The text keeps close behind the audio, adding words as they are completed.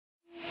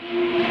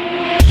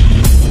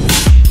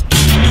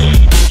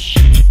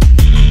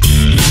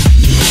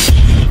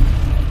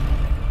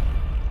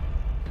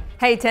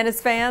Hey tennis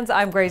fans,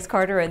 I'm Grace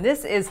Carter and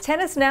this is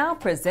Tennis Now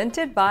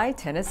presented by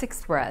Tennis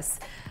Express.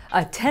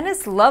 A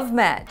tennis love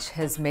match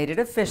has made it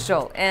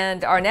official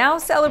and are now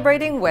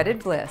celebrating wedded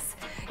bliss.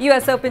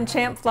 U.S. Open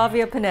champ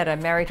Flavia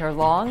Pennetta married her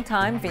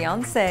longtime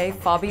fiancé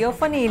Fabio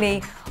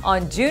Fognini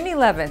on June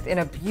 11th in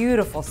a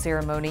beautiful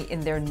ceremony in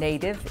their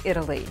native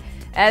Italy.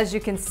 As you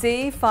can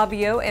see,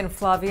 Fabio and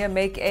Flavia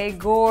make a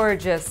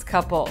gorgeous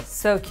couple.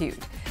 So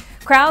cute.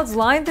 Crowds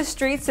lined the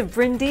streets of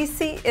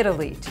Brindisi,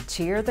 Italy to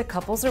cheer the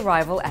couple's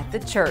arrival at the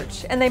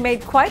church, and they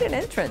made quite an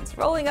entrance,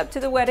 rolling up to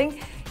the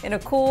wedding in a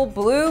cool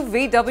blue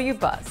VW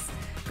bus.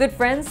 Good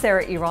friend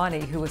Sarah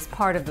Irani, who was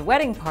part of the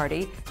wedding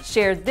party,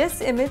 shared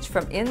this image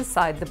from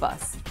inside the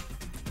bus.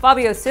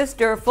 Fabio's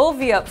sister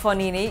Flavia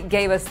Fognini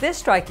gave us this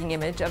striking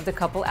image of the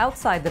couple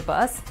outside the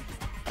bus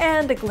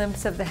and a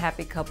glimpse of the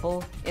happy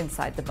couple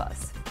inside the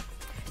bus.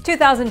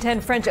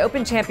 2010 French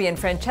Open champion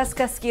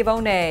Francesca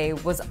Schiavone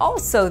was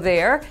also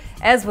there,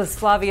 as was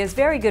Flavia's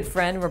very good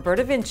friend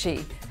Roberta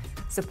Vinci.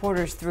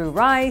 Supporters threw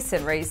rice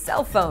and raised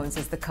cell phones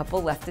as the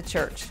couple left the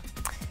church.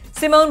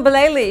 Simone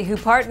Biles, who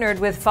partnered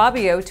with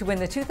Fabio to win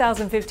the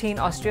 2015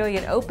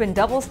 Australian Open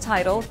doubles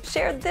title,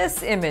 shared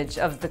this image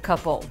of the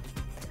couple.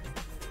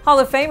 Hall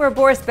of Famer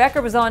Boris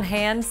Becker was on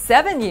hand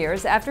 7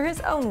 years after his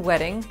own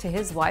wedding to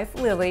his wife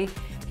Lily.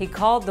 He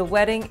called the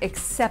wedding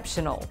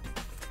exceptional.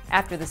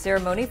 After the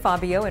ceremony,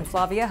 Fabio and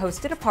Flavia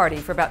hosted a party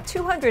for about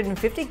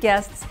 250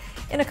 guests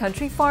in a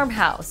country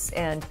farmhouse.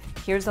 And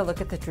here's a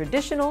look at the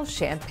traditional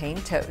champagne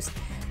toast.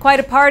 Quite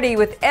a party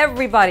with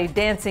everybody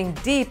dancing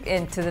deep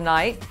into the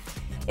night.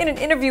 In an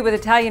interview with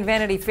Italian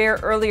Vanity Fair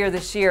earlier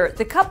this year,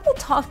 the couple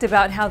talked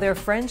about how their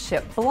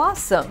friendship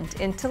blossomed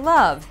into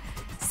love.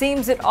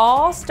 Seems it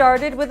all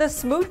started with a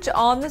smooch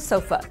on the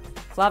sofa.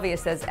 Flavia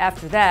says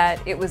after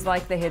that, it was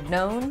like they had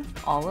known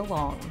all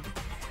along.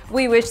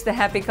 We wish the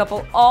happy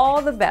couple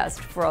all the best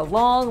for a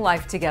long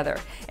life together.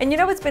 And you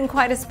know, it's been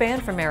quite a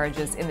span for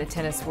marriages in the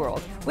tennis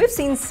world. We've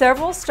seen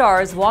several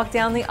stars walk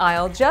down the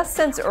aisle just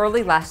since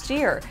early last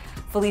year.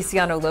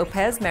 Feliciano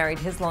Lopez married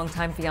his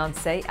longtime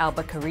fiancée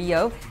Alba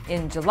Carrillo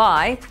in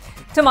July.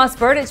 Tomas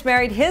Berdych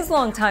married his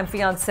longtime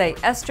fiancée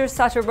Esther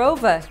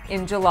Satarova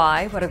in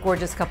July. What a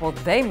gorgeous couple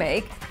they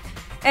make.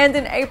 And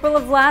in April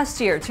of last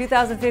year,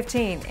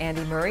 2015,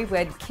 Andy Murray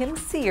wed Kim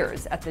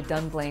Sears at the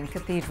Dunblane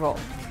Cathedral.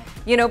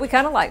 You know, we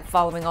kind of like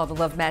following all the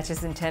love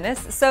matches in tennis,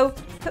 so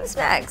who's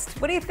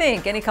next? What do you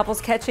think? Any couples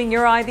catching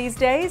your eye these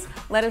days?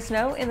 Let us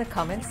know in the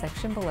comments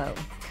section below.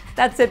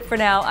 That's it for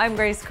now. I'm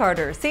Grace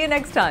Carter. See you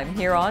next time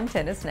here on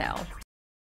Tennis Now.